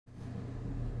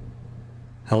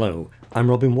Hello, I'm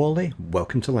Whalley,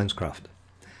 welcome to Lenscraft.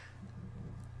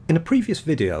 In a previous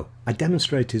video I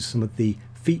demonstrated some of the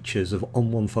features of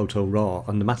On1 Photo RAW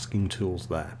and the masking tools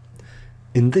there.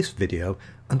 In this video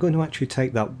I'm going to actually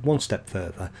take that one step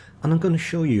further and I'm going to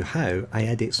show you how I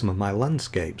edit some of my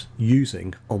landscapes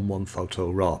using On1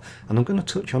 Photo RAW, and I'm going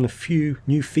to touch on a few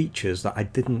new features that I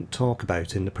didn't talk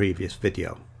about in the previous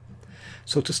video.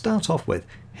 So to start off with,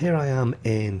 here I am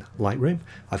in Lightroom.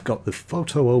 I've got the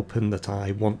photo open that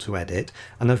I want to edit,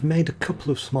 and I've made a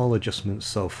couple of small adjustments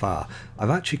so far.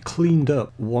 I've actually cleaned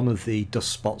up one of the dust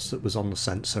spots that was on the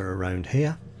sensor around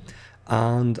here,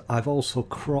 and I've also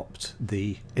cropped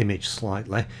the image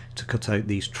slightly to cut out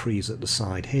these trees at the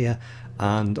side here,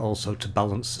 and also to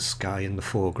balance the sky in the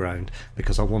foreground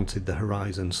because I wanted the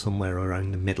horizon somewhere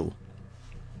around the middle.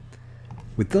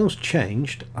 With those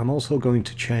changed, I'm also going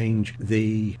to change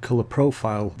the colour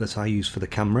profile that I use for the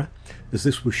camera. As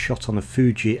this was shot on a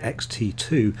Fuji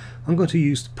X-T2, I'm going to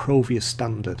use the Provia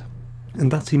standard,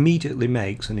 and that immediately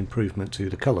makes an improvement to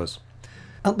the colours.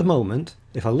 At the moment,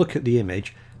 if I look at the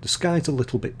image, the sky's a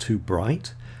little bit too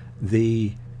bright,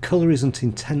 the colour isn't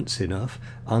intense enough,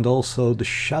 and also the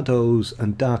shadows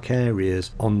and dark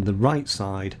areas on the right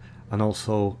side and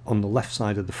also on the left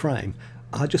side of the frame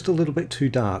are just a little bit too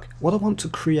dark. What I want to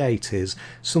create is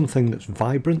something that's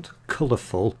vibrant,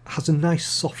 colourful, has a nice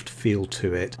soft feel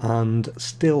to it, and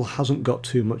still hasn't got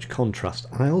too much contrast.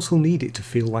 And I also need it to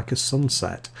feel like a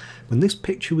sunset. When this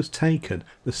picture was taken,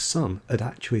 the sun had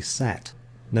actually set.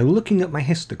 Now looking at my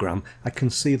histogram, I can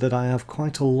see that I have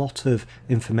quite a lot of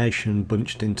information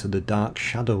bunched into the dark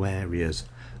shadow areas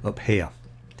up here.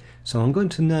 So I'm going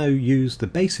to now use the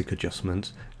basic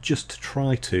adjustments just to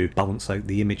try to balance out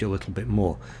the image a little bit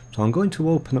more. So I'm going to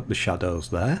open up the shadows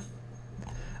there,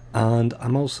 and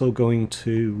I'm also going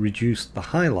to reduce the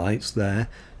highlights there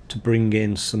to bring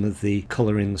in some of the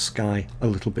colour in the sky a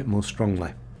little bit more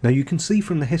strongly. Now you can see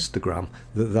from the histogram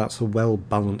that that's a well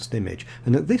balanced image,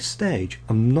 and at this stage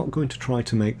I'm not going to try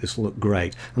to make this look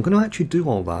great. I'm going to actually do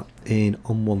all that in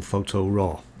On1 Photo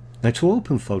RAW. Now to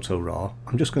open Photo RAW,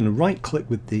 I'm just going to right click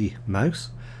with the mouse,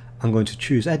 I'm going to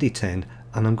choose Editing,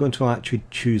 and I'm going to actually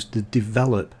choose the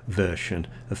develop version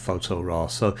of Photo RAW.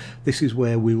 So this is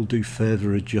where we will do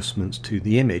further adjustments to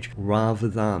the image rather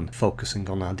than focusing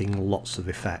on adding lots of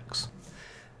effects.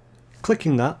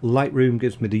 Clicking that, Lightroom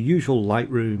gives me the usual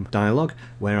Lightroom dialog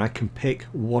where I can pick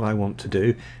what I want to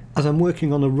do. As I'm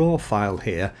working on a RAW file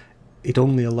here, it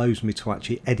only allows me to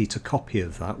actually edit a copy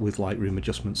of that with Lightroom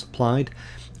adjustments applied,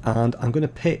 and I'm going to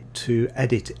pick to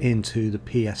edit into the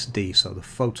PSD, so the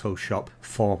Photoshop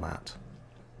format.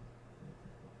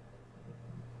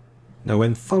 Now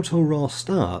when Photo RAW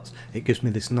starts, it gives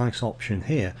me this nice option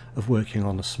here of working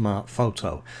on a smart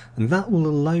photo, and that will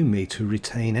allow me to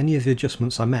retain any of the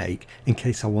adjustments I make in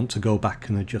case I want to go back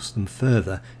and adjust them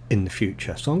further in the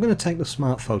future. So I'm going to take the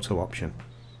smart photo option.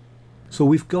 So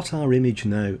we've got our image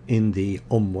now in the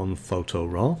On1 Photo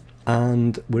RAW,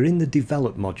 and we're in the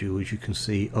develop module, as you can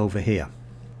see over here.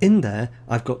 In there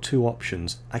I've got two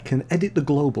options. I can edit the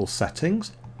global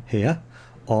settings here,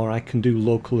 or I can do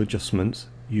local adjustments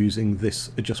using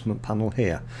this adjustment panel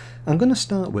here. I'm going to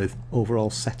start with overall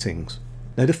settings.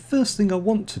 Now the first thing I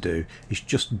want to do is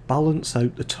just balance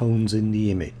out the tones in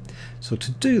the image. So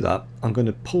to do that, I'm going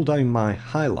to pull down my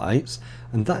highlights,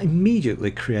 and that immediately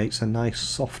creates a nice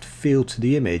soft feel to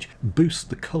the image, boosts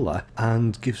the colour,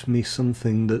 and gives me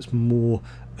something that's more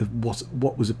of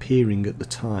what was appearing at the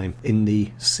time in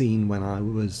the scene when I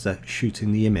was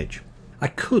shooting the image. I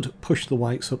could push the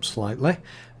whites up slightly,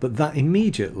 but that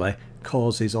immediately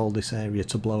causes all this area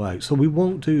to blow out, so we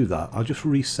won't do that. I'll just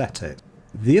reset it.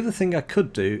 The other thing I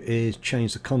could do is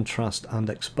change the contrast and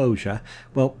exposure.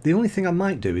 Well, the only thing I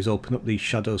might do is open up these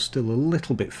shadows still a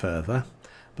little bit further,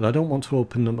 but I don't want to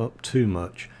open them up too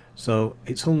much, so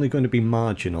it's only going to be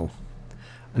marginal.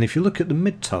 And if you look at the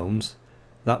midtones,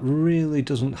 that really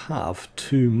doesn't have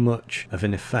too much of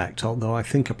an effect, although I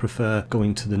think I prefer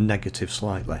going to the negative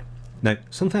slightly. Now,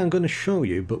 something I'm going to show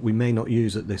you but we may not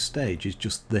use at this stage is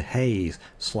just the haze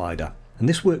slider, and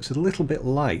this works a little bit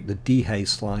like the dehaze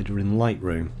slider in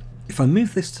Lightroom. If I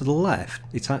move this to the left,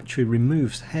 it actually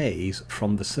removes haze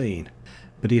from the scene,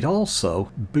 but it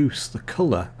also boosts the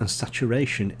colour and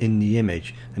saturation in the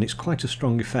image, and it's quite a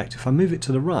strong effect. If I move it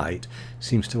to the right, it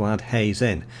seems to add haze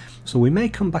in. So we may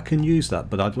come back and use that,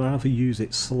 but I'd rather use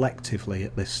it selectively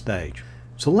at this stage.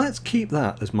 So let's keep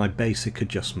that as my basic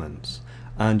adjustments.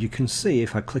 And you can see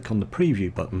if I click on the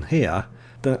preview button here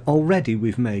that already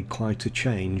we've made quite a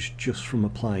change just from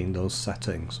applying those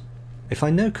settings. If I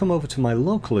now come over to my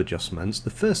local adjustments, the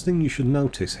first thing you should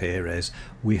notice here is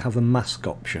we have a mask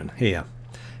option here.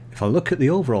 If If I look at the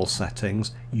overall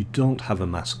settings, you don't have a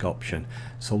mask option.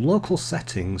 So local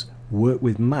settings work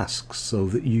with masks so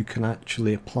that you can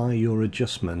actually apply your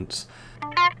adjustments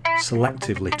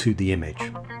selectively to the image.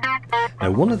 Now,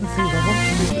 one of the things I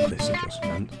want to do with this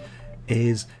adjustment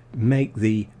is make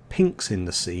the pinks in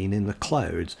the scene, in the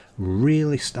clouds,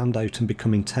 really stand out and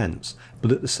become intense,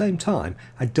 but at the same time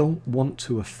I don't want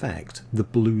to affect the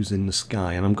blues in the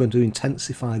sky, and I'm going to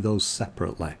intensify those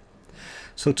separately.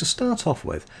 So to start off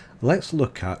with, let's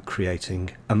look at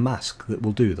creating a mask that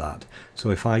will do that. So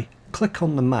if I click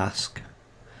on the mask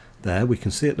there, we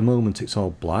can see at the moment it's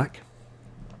all black,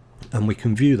 and we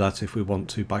can view that if we want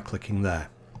to by clicking there.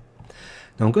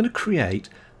 Now I'm going to create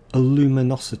a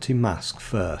luminosity mask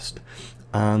first,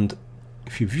 and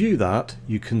if you view that,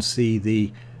 you can see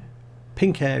the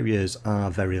pink areas are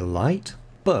very light,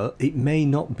 but it may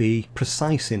not be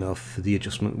precise enough for the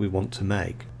adjustment we want to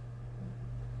make.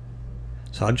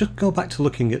 So I'll just go back to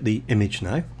looking at the image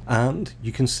now, and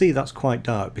you can see that's quite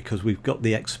dark because we've got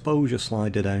the exposure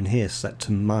slider down here set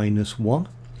to -1.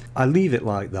 I leave it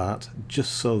like that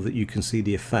just so that you can see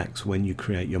the effects when you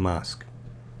create your mask.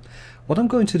 What I'm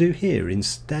going to do here,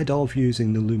 instead of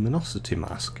using the luminosity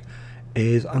mask,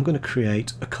 is I'm going to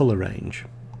create a colour range.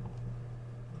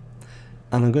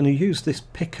 And I'm going to use this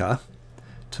picker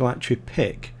to actually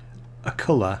pick a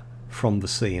colour from the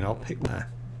scene. I'll pick there.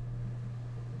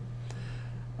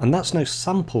 And that's now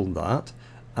sampled that,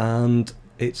 and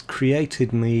it's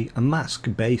created me a mask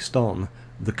based on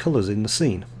the colours in the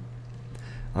scene.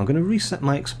 I'm going to reset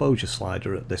my exposure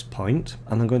slider at this point,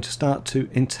 and I'm going to start to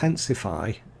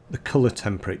intensify the colour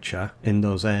temperature in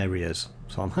those areas.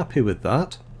 So I'm happy with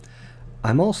that.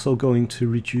 I'm also going to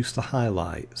reduce the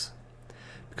highlights,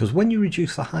 because when you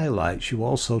reduce the highlights you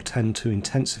also tend to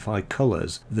intensify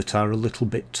colours that are a little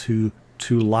bit too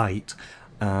light,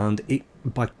 and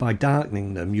by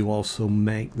darkening them you also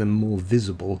make them more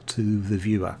visible to the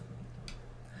viewer.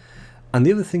 And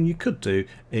the other thing you could do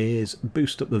is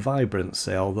boost up the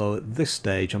vibrancy, although at this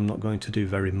stage I'm not going to do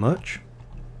very much.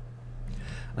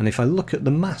 And if I look at the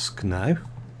mask now,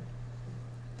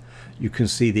 you can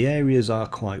see the areas are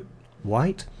quite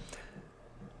white,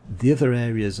 the other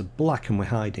areas are black, and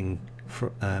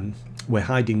we're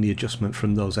hiding the adjustment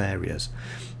from those areas.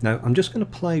 Now I'm just going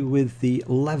to play with the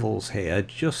levels here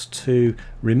just to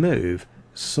remove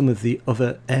some of the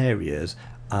other areas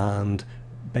and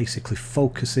basically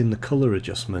focus in the colour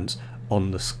adjustments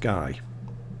on the sky.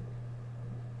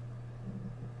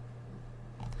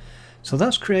 So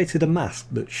that's created a mask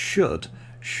that should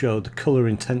show the colour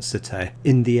intensity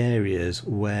in the areas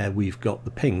where we've got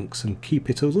the pinks and keep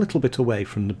it a little bit away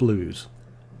from the blues.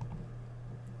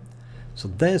 So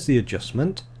there's the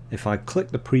adjustment. If I click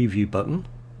the preview button,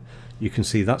 you can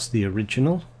see that's the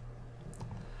original,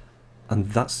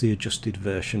 and that's the adjusted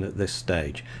version at this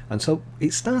stage. And so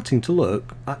it's starting to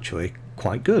look actually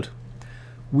quite good.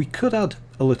 We could add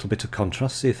a little bit of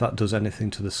contrast, see if that does anything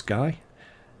to the sky.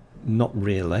 Not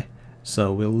really.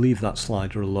 So we'll leave that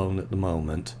slider alone at the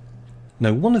moment.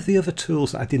 Now, one of the other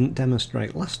tools that I didn't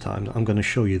demonstrate last time that I'm going to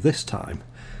show you this time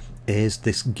is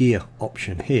this gear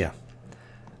option here.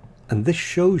 And this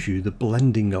shows you the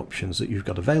blending options that you've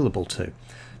got available to.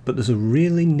 But there's a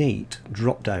really neat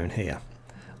drop down here.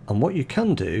 And what you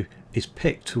can do is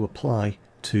pick to apply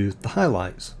to the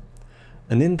highlights.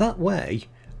 And in that way,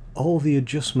 all the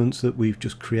adjustments that we've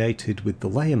just created with the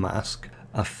layer mask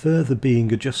are further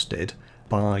being adjusted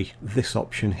by this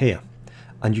option here.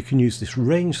 And you can use this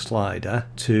range slider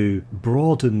to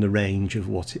broaden the range of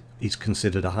what is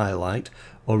considered a highlight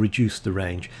or reduce the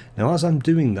range. Now as I'm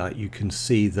doing that, you can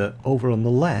see that over on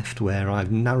the left, where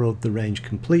I've narrowed the range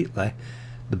completely,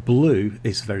 the blue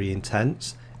is very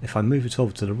intense. If I move it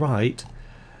over to the right,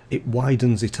 it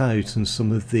widens it out and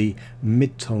some of the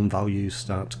mid-tone values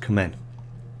start to come in.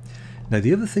 Now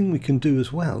the other thing we can do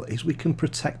as well is we can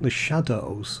protect the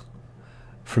shadows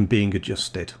from being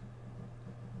adjusted.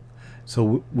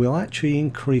 So we'll actually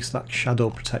increase that shadow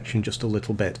protection just a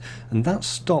little bit, and that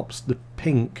stops the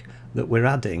pink that we're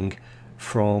adding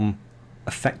from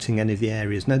affecting any of the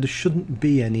areas. Now there shouldn't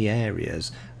be any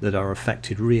areas that are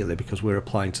affected really because we're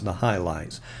applying to the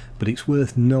highlights, but it's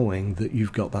worth knowing that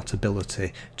you've got that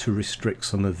ability to restrict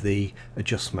some of the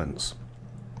adjustments.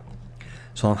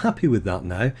 So I'm happy with that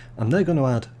now. I'm now going to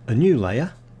add a new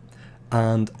layer,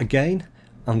 and again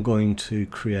I'm going to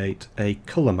create a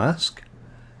colour mask,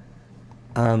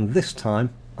 and this time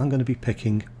I'm going to be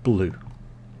picking blue.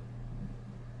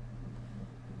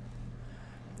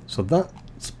 So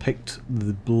that's picked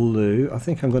the blue. I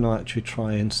think I'm going to actually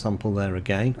try and sample there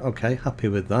again. Okay, happy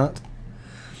with that.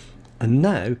 And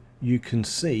now you can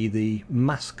see the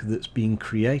mask that's being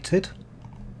created.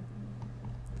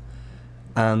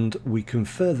 and we can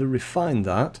further refine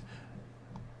that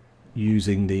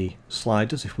using the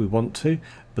sliders if we want to,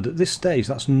 but at this stage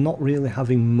that's not really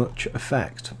having much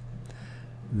effect.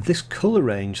 This colour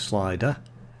range slider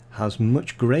has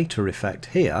much greater effect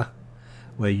here,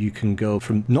 where you can go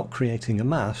from not creating a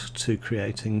mask to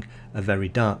creating a very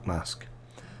dark mask.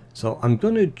 So I'm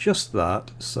going to adjust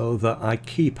that so that I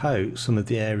keep out some of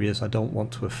the areas I don't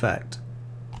want to affect.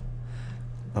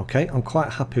 Okay, I'm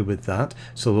quite happy with that.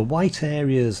 So the white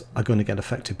areas are going to get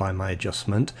affected by my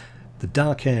adjustment, the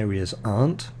dark areas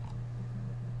aren't.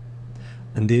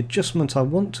 And the adjustment I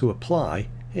want to apply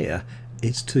here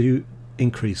is to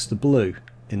increase the blue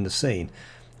in the scene,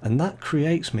 and that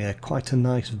creates me quite a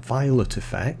nice violet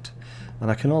effect. And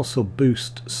I can also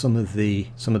boost some of the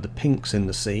pinks in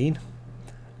the scene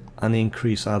and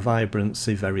increase our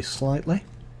vibrancy very slightly.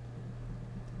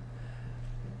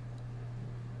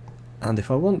 And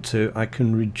if I want to, I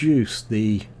can reduce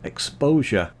the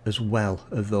exposure as well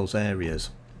of those areas.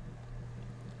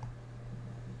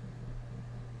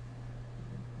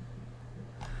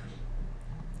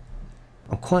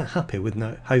 I'm quite happy with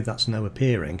how that's now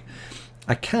appearing.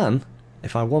 I can,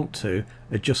 if I want to,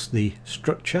 adjust the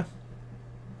structure,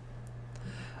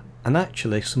 and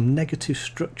actually some negative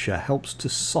structure helps to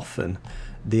soften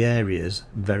the areas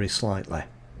very slightly.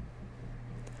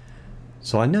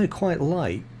 So I now quite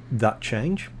like that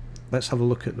change. Let's have a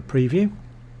look at the preview.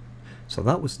 So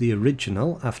that was the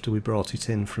original after we brought it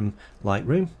in from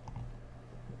Lightroom.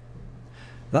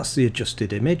 That's the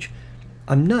adjusted image.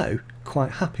 I'm now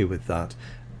quite happy with that,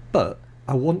 but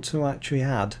I want to actually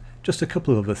add just a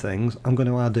couple of other things. I'm going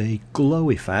to add a glow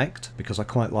effect because I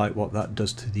quite like what that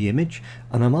does to the image,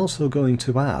 and I'm also going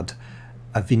to add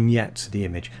a vignette to the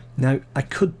image. Now I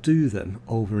could do them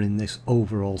over in this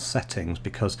overall settings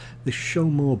because this show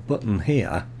more button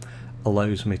here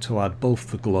allows me to add both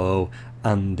the glow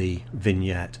and the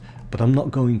vignette, but I'm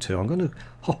not going to. I'm going to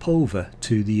hop over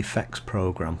to the effects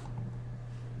program.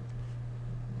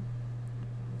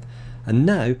 And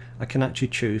now I can actually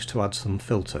choose to add some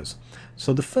filters.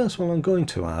 So the first one I'm going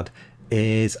to add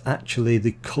is actually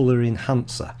the colour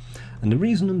enhancer. And the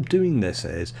reason I'm doing this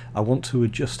is I want to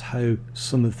adjust how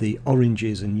some of the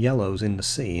oranges and yellows in the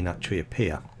scene actually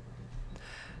appear.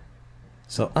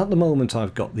 So at the moment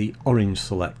I've got the orange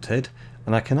selected,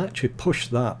 and I can actually push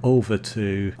that over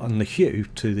to, on the hue,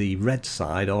 to the red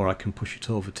side, or I can push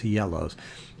it over to yellows.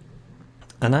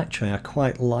 And actually I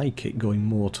quite like it going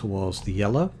more towards the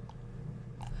yellow.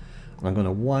 I'm going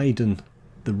to widen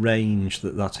the range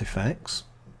that affects,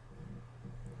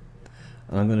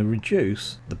 and I'm going to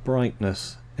reduce the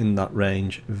brightness in that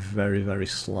range very, very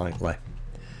slightly.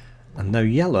 And now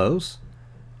yellows,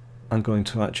 I'm going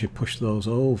to actually push those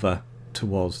over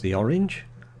towards the orange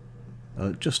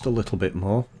just a little bit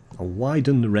more. I'll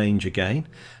widen the range again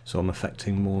so I'm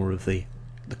affecting more of the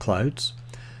clouds,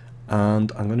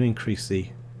 and I'm going to increase the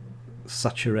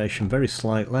saturation very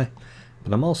slightly.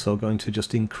 But I'm also going to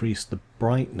just increase the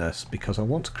brightness because I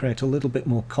want to create a little bit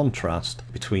more contrast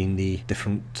between the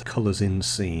different colours in the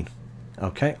scene.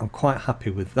 Okay, I'm quite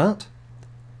happy with that.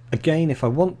 Again, if I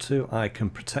want to, I can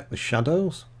protect the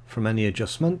shadows from any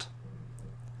adjustment.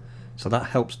 So that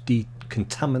helps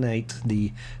decontaminate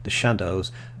the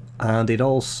shadows, and it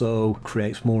also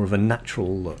creates more of a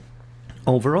natural look.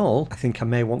 Overall, I think I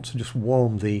may want to just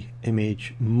warm the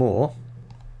image more.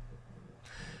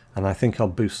 And I think I'll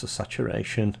boost the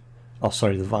saturation,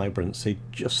 the vibrancy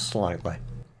just slightly.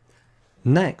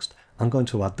 Next, I'm going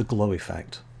to add the glow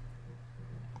effect.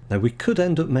 Now we could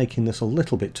end up making this a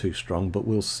little bit too strong, but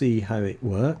we'll see how it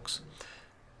works.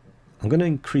 I'm going to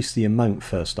increase the amount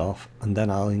first off, and then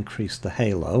I'll increase the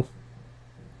halo.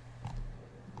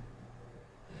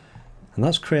 And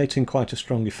that's creating quite a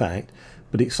strong effect,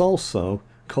 but it's also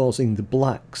causing the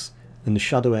blacks and the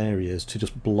shadow areas to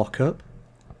just block up.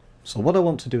 So what I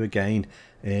want to do again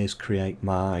is create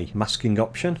my masking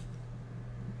option.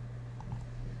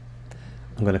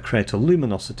 I'm going to create a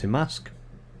luminosity mask,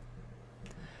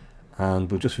 and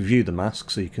we'll just view the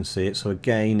mask so you can see it. So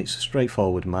again, it's a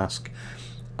straightforward mask.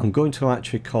 I'm going to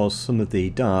actually cause some of the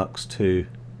darks to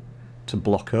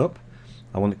block up.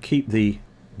 I want to keep the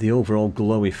overall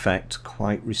glow effect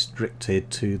quite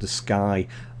restricted to the sky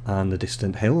and the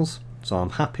distant hills. So I'm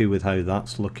happy with how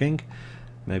that's looking.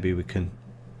 Maybe we can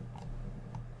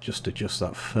just adjust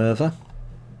that further.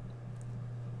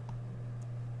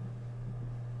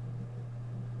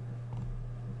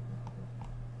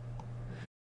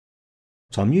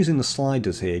 So I'm using the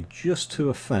sliders here just to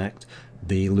affect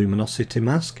the luminosity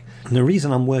mask. And the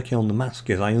reason I'm working on the mask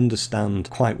is I understand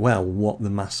quite well what the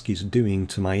mask is doing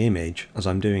to my image as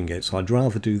I'm doing it. So I'd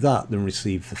rather do that than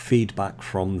receive the feedback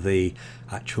from the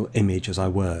actual image as I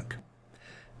work.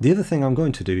 The other thing I'm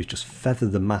going to do is just feather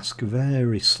the mask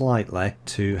very slightly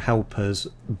to help us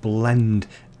blend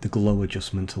the glow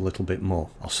adjustment a little bit more.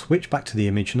 I'll switch back to the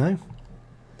image now,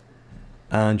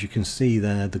 and you can see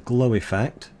there the glow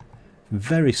effect,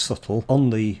 very subtle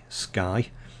on the sky.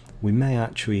 We may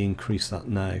actually increase that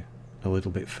now a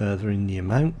little bit further in the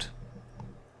amount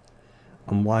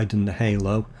and widen the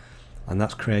halo, and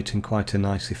that's creating quite a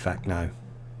nice effect now.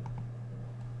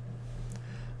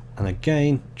 And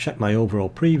again, check my overall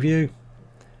preview.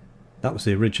 That was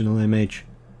the original image,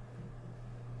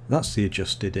 that's the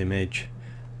adjusted image,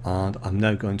 and I'm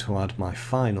now going to add my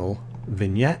final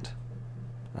vignette.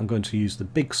 I'm going to use the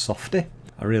big softy.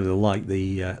 I really like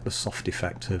the soft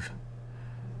effect of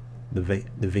the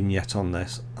vignette on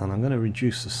this, and I'm going to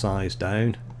reduce the size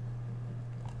down,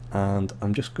 and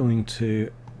I'm just going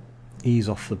to ease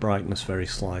off the brightness very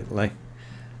slightly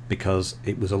because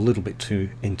it was a little bit too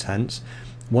intense.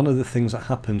 One of the things that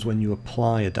happens when you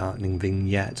apply a darkening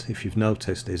vignette, if you've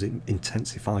noticed, is it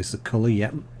intensifies the colour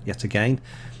yet again.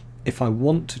 If I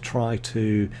want to try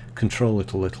to control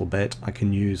it a little bit, I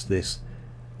can use this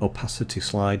opacity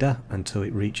slider until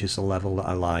it reaches the level that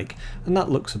I like, and that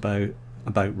looks about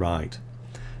right.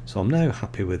 So I'm now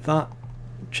happy with that.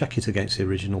 Check it against the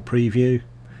original preview.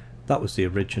 That was the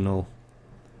original,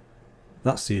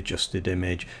 that's the adjusted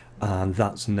image, and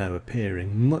that's now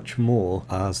appearing much more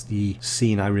as the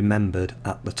scene I remembered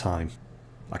at the time.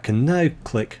 I can now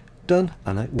click done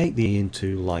and I make the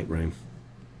into Lightroom.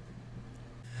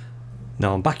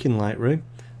 Now I'm back in Lightroom,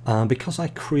 and because I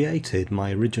created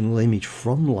my original image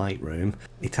from Lightroom,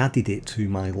 it added it to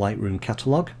my Lightroom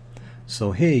catalogue.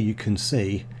 So here you can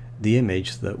see the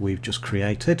image that we've just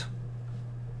created.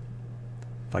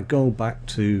 If I go back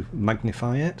to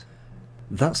magnify it,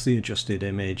 that's the adjusted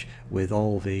image with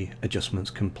all the adjustments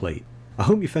complete. I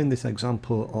hope you found this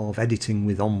example of editing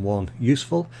with On1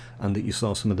 useful and that you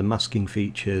saw some of the masking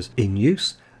features in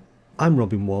use. I'm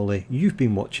Whalley, you've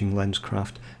been watching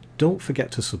Lenscraft. Don't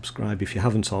forget to subscribe if you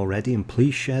haven't already, and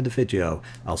please share the video.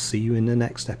 I'll see you in the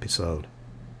next episode.